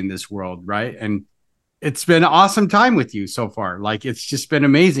find joy in this world, right? And it's been an awesome time with you so far. Like, it's just been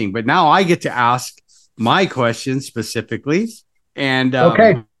amazing. But now I get to ask my questions specifically. And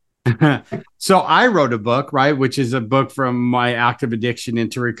okay. So I wrote a book, right, which is a book from my active addiction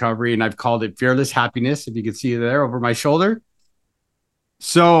into recovery, and I've called it Fearless Happiness, if you can see it there over my shoulder.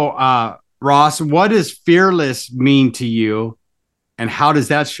 So, Ross, what does fearless mean to you, and how does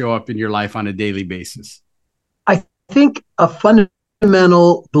that show up in your life on a daily basis? I think a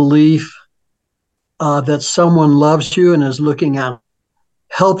fundamental belief that someone loves you and is looking at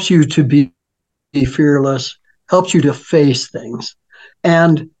helps you to be fearless, helps you to face things.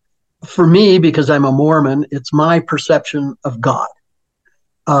 And for me, because I'm a Mormon, it's my perception of God.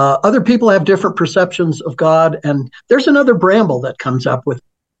 Other people have different perceptions of God, and there's another Bramble that comes up with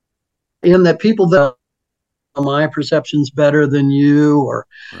in that people that my perception's better than you, or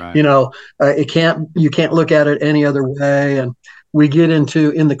right. You can't look at it any other way. And we get into,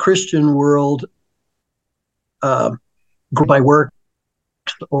 in the Christian world, by work,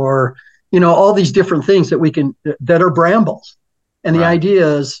 or all these different things that are Brambles. And the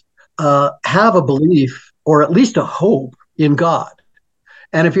idea is have a belief, or at least a hope, in God.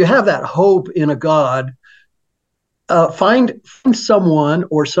 And if you have that hope in a God, find someone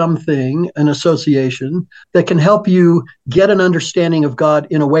or something, an association, that can help you get an understanding of God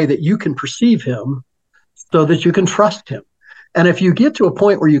in a way that you can perceive him, so that you can trust him. And if you get to a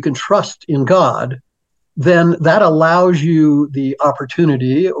point where you can trust in God, then that allows you the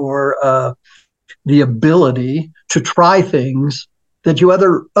opportunity, or the ability to try things that you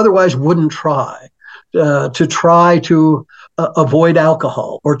otherwise wouldn't try, to try to avoid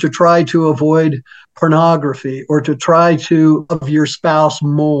alcohol, or to try to avoid pornography, or to try to love your spouse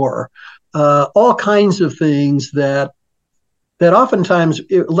more, all kinds of things that oftentimes,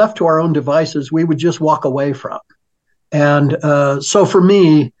 left to our own devices, we would just walk away from. And so for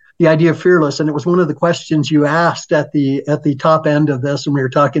me, the idea of fearless, and it was one of the questions you asked at the top end of this, and we were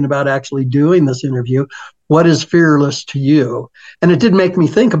talking about actually doing this interview, what is fearless to you? And it did make me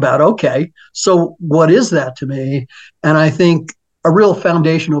think about, okay, so what is that to me? And I think a real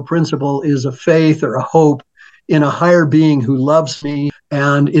foundational principle is a faith or a hope in a higher being who loves me,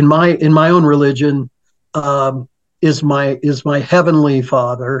 and in my own religion, is my heavenly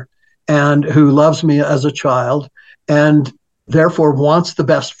Father, and who loves me as a child, and therefore wants the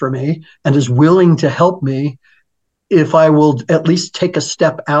best for me, and is willing to help me if I will at least take a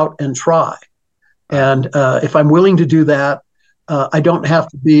step out and try. And if I'm willing to do that, I don't have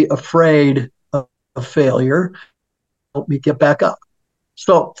to be afraid of failure. Help me get back up.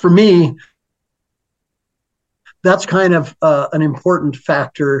 So for me, that's kind of an important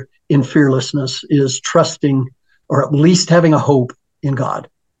factor in fearlessness, is trusting, or at least having a hope in God.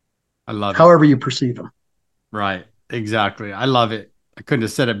 I love it. However you perceive him. Right. Exactly. I love it. I couldn't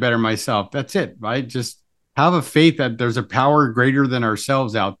have said it better myself. That's it, right? Just have a faith that there's a power greater than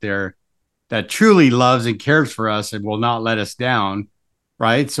ourselves out there that truly loves and cares for us and will not let us down,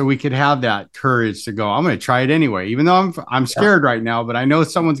 right? So we could have that courage to go, I'm going to try it anyway, even though I'm scared right now, but I know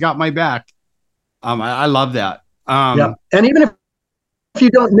someone's got my back. I love that. And even if you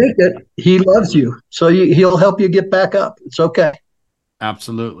don't make it, he loves you. So he'll help you get back up. It's okay.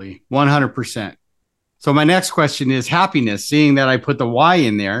 Absolutely. 100%. So my next question is happiness. Seeing that I put the Y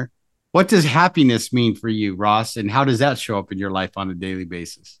in there, what does happiness mean for you, Ross? And how does that show up in your life on a daily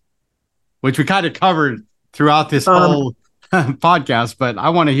basis? Which we kind of covered throughout this whole podcast, but I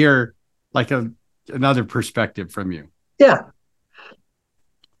want to hear like another perspective from you. Yeah.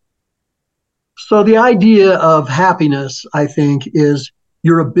 So the idea of happiness, I think, is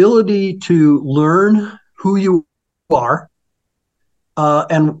your ability to learn who you are,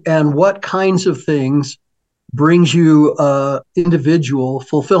 and what kinds of things brings you individual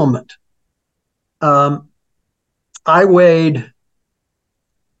fulfillment. I weighed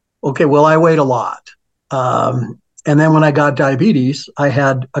a lot. And then when I got diabetes, I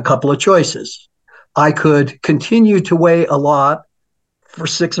had a couple of choices. I could continue to weigh a lot for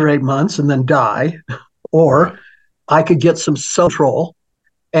 6 or 8 months and then die, or Right. I could get some self-control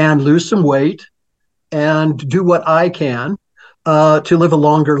and lose some weight and do what I can to live a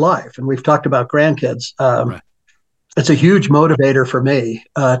longer life. And we've talked about grandkids. Right. It's a huge motivator for me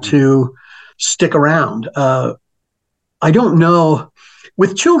to stick around. I don't know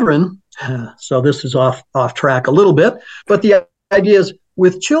with children. So this is off track a little bit, but the idea is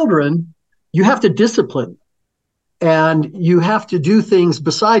with children, you have to discipline and you have to do things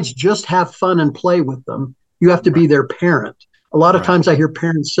besides just have fun and play with them. You have to be their parent. A lot of times I hear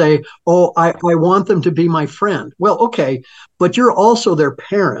parents say, oh, I want them to be my friend. Well, okay, but you're also their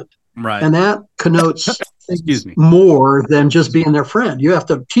parent. Right. And that connotes Excuse me. more than just being their friend. You have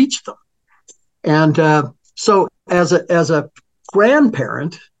to teach them. And so as a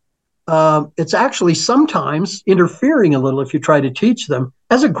grandparent, it's actually sometimes interfering a little if you try to teach them.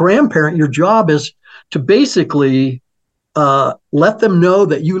 As a grandparent, your job is to basically let them know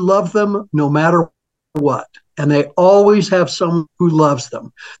that you love them no matter what. And they always have someone who loves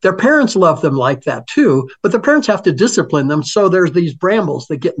them. Their parents love them like that too, but the parents have to discipline them. So there's these brambles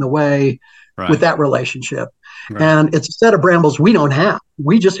that get in the way with that relationship. Right. And it's a set of brambles we don't have.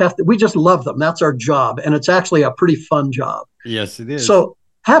 We just love them. That's our job. And it's actually a pretty fun job. Yes, it is. So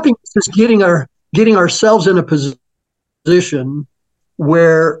happiness is getting ourselves in a position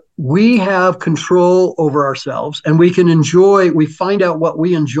where we have control over ourselves and we find out what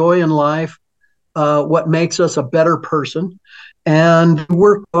we enjoy in life, what makes us a better person. And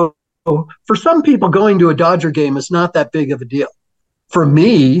for some people, going to a Dodger game is not that big of a deal. For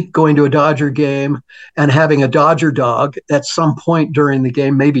me, going to a Dodger game and having a Dodger dog at some point during the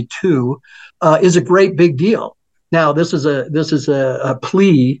game, maybe two, is a great big deal. Now, this is a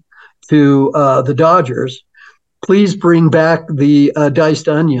plea to the Dodgers. Please bring back the diced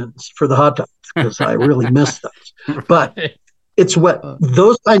onions for the hot dogs because I really miss those. But it's what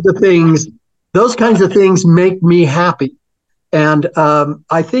those kinds of things make me happy. And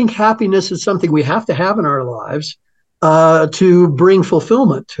I think happiness is something we have to have in our lives to bring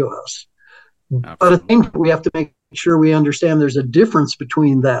fulfillment to us. Absolutely. But I think we have to make sure we understand there's a difference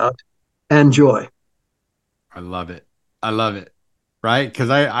between that and joy. I love it. Right?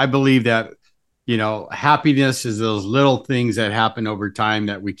 Because I believe that, happiness is those little things that happen over time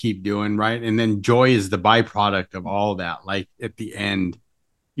that we keep doing, right? And then joy is the byproduct of all that, like at the end.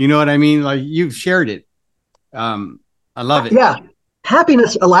 You know what I mean? Like you've shared it. I love it. Yeah.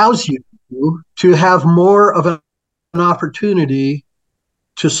 Happiness allows you to have more of an opportunity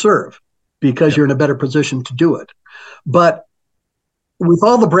to serve because you're in a better position to do it. But with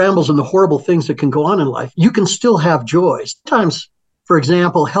all the brambles and the horrible things that can go on in life, you can still have joy. Sometimes, for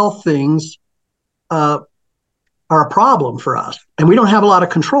example, health things are a problem for us and we don't have a lot of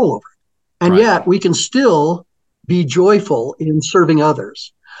control over it. And yet we can still be joyful in serving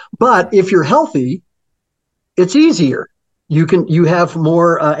others. But if you're healthy, it's easier. You have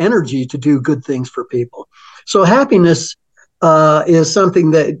more energy to do good things for people. So happiness is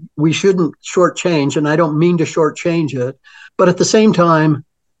something that we shouldn't shortchange, and I don't mean to shortchange it. But at the same time,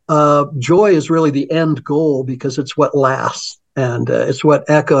 joy is really the end goal because it's what lasts and it's what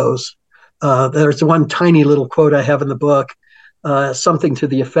echoes. There's one tiny little quote I have in the book, something to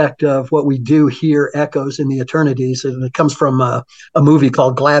the effect of what we do here echoes in the eternities. And it comes from a movie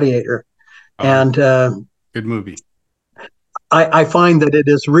called Gladiator. And good movie. I find that it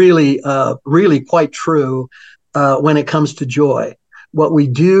is really, really quite true when it comes to joy. What we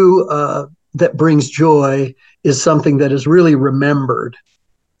do that brings joy is something that is really remembered.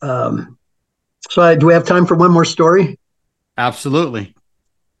 Do we have time for one more story? Absolutely.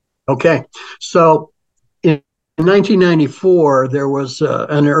 Okay. So in 1994, there was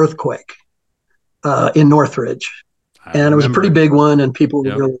an earthquake in Northridge. And it was a pretty big one, and people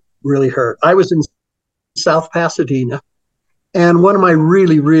were really, really hurt. I was in South Pasadena, and one of my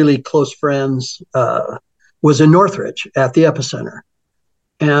really, really close friends was in Northridge at the epicenter.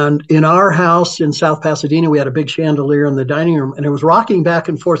 And in our house in South Pasadena, we had a big chandelier in the dining room, and it was rocking back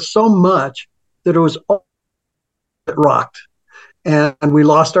and forth so much that it rocked. And we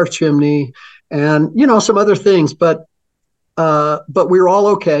lost our chimney and, some other things. But we were all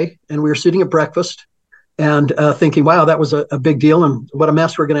okay. And we were sitting at breakfast and thinking, wow, that was a big deal. And what a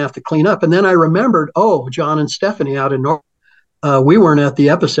mess we're going to have to clean up. And then I remembered, John and Stephanie out in North, we weren't at the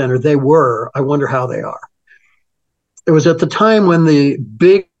epicenter. They were. I wonder how they are. It was at the time when the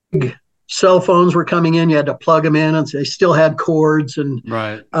big cell phones were coming in. You had to plug them in, and they still had cords. And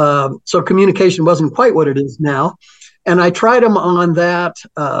so communication wasn't quite what it is now. And I tried them on that.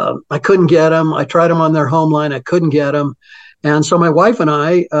 I couldn't get them. I tried them on their home line. I couldn't get them. And so my wife and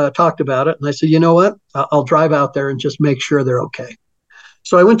I talked about it, and I said, you know what? I'll drive out there and just make sure they're okay.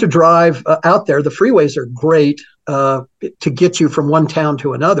 So I went to drive out there. The freeways are great to get you from one town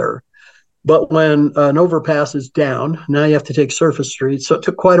to another. But when an overpass is down, now you have to take surface streets. So it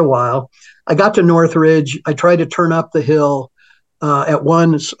took quite a while. I got to Northridge. I tried to turn up the hill at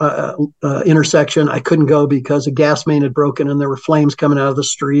one intersection. I couldn't go because a gas main had broken and there were flames coming out of the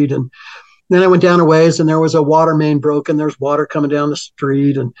street. And then I went down a ways and there was a water main broken. There's water coming down the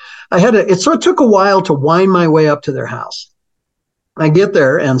street. And so it took a while to wind my way up to their house. I get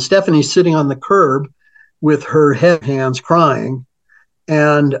there and Stephanie's sitting on the curb with her head hands crying.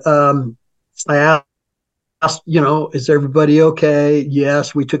 And I asked, is everybody okay?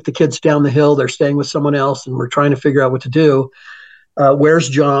 Yes, we took the kids down the hill. They're staying with someone else and we're trying to figure out what to do. Where's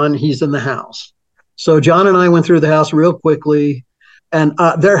John? He's in the house. So John and I went through the house real quickly, and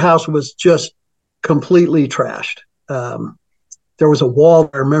their house was just completely trashed. There was a wall,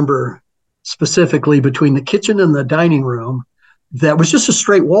 I remember specifically, between the kitchen and the dining room that was just a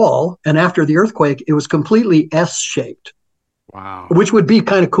straight wall. And after the earthquake, it was completely S-shaped. Wow. Which would be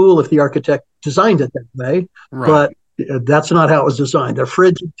kind of cool if the architect designed it that way. Right. But that's not how it was designed. The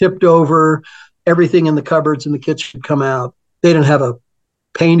fridge tipped over, everything in the cupboards in the kitchen had come out. They didn't have a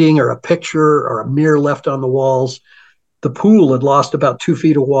painting or a picture or a mirror left on the walls. The pool had lost about 2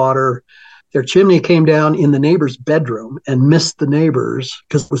 feet of water. Their chimney came down in the neighbor's bedroom and missed the neighbors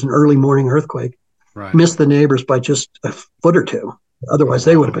because it was an early morning earthquake. Right. Missed the neighbors by just a foot or two. Otherwise,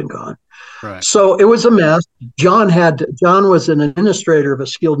 they would have been gone. Right. So it was a mess. John was an administrator of a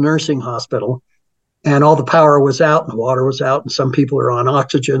skilled nursing hospital, and all the power was out and the water was out, and some people are on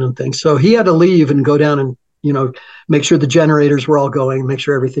oxygen and things. So he had to leave and go down and make sure the generators were all going, make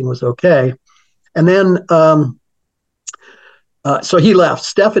sure everything was okay. And then so he left.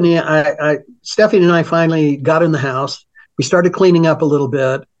 Stephanie and I finally got in the house. We started cleaning up a little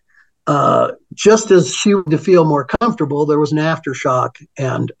bit. Just as she wanted to feel more comfortable, there was an aftershock,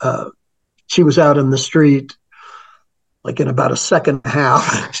 and she was out in the street like in about a second and a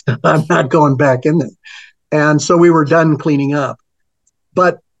half. I'm not going back in there. And so we were done cleaning up.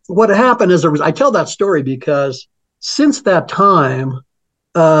 But what happened is I tell that story because since that time,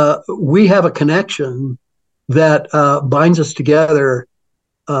 we have a connection that binds us together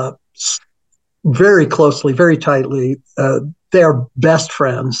very closely, very tightly. They are best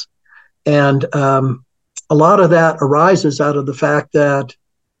friends. And a lot of that arises out of the fact that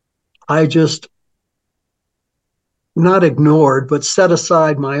I just not ignored, but set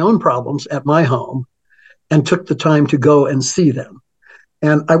aside my own problems at my home and took the time to go and see them.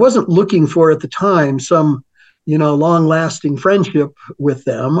 And I wasn't looking for at the time some, long-lasting friendship with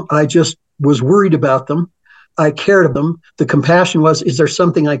them. I just was worried about them. I cared of them. The compassion was, is there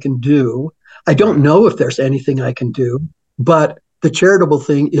something I can do? I don't know if there's anything I can do, but the charitable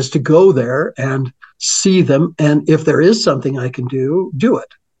thing is to go there and see them. And if there is something I can do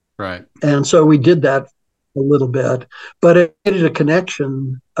it. Right. And so we did that a little bit, but it created a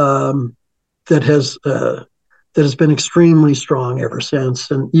connection that has been extremely strong ever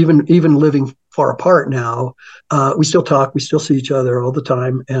since. And even living far apart now, we still talk, we still see each other all the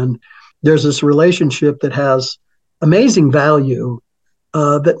time. And there's this relationship that has amazing value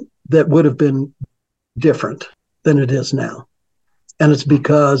that would have been different than it is now. And it's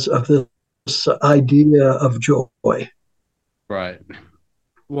because of this idea of joy. Right.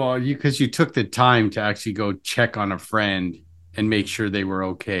 Well, because you took the time to actually go check on a friend and make sure they were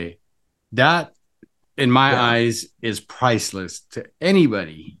okay. That, in my eyes, is priceless to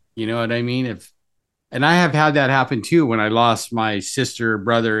anybody. You know what I mean? And I have had that happen too when I lost my sister,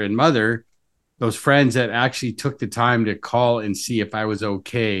 brother, and mother. Those friends that actually took the time to call and see if I was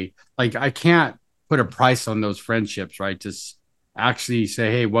okay. Like, I can't put a price on those friendships, right? Just actually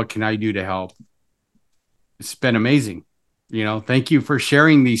say, hey, what can I do to help? It's been amazing. Thank you for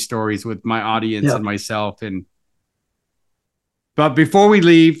sharing these stories with my audience and myself. But before we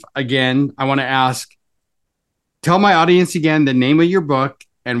leave, again, I want to ask, tell my audience again the name of your book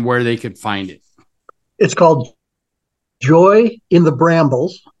and where they could find it. It's called Joy in the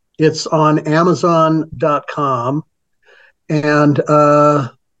Brambles. It's on Amazon.com. And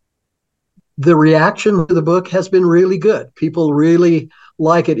the reaction to the book has been really good. People really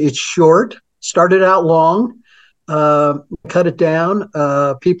like it. It's short, started out long, cut it down.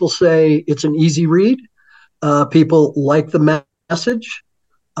 People say it's an easy read. People like the message.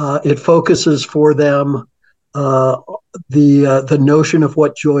 It focuses for them the notion of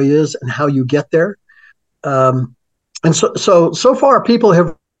what joy is and how you get there. And so far, people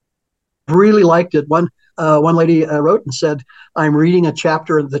have really liked it. one lady wrote and said, I'm reading a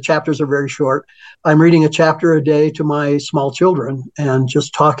chapter. The chapters are very short. I'm reading a chapter a day to my small children and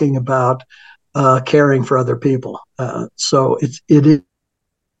just talking about caring for other people. So it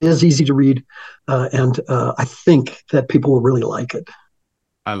is easy to read. And I think that people will really like it.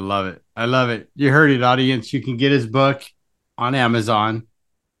 I love it. I love it. You heard it, audience. You can get his book on Amazon.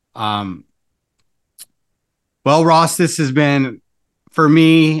 Well, Ross, this has been, for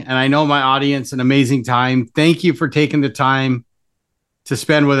me, and I know my audience, an amazing time. Thank you for taking the time to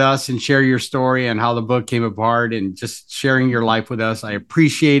spend with us and share your story and how the book came apart and just sharing your life with us. I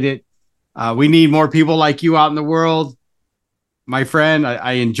appreciate it. We need more people like you out in the world. My friend,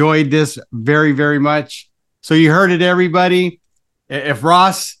 I enjoyed this very, very much. So you heard it, everybody. If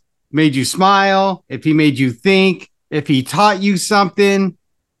Ross made you smile, if he made you think, if he taught you something,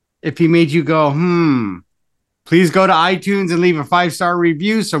 if he made you go, please go to iTunes and leave a 5-star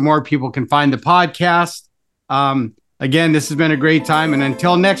review so more people can find the podcast. Again, this has been a great time. And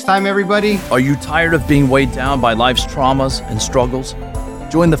until next time, everybody. Are you tired of being weighed down by life's traumas and struggles?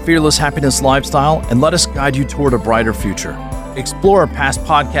 Join the Fearless Happiness lifestyle and let us guide you toward a brighter future. Explore our past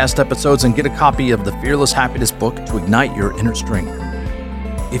podcast episodes and get a copy of the Fearless Happiness book to ignite your inner strength.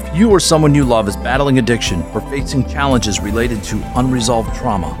 If you or someone you love is battling addiction or facing challenges related to unresolved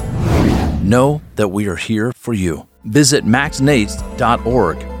trauma, know that we are here for you. Visit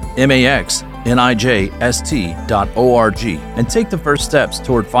maxnijst.org, maxnijst.org, and take the first steps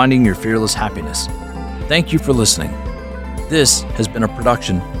toward finding your fearless happiness. Thank you for listening. This has been a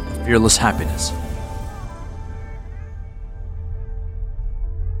production of Fearless Happiness.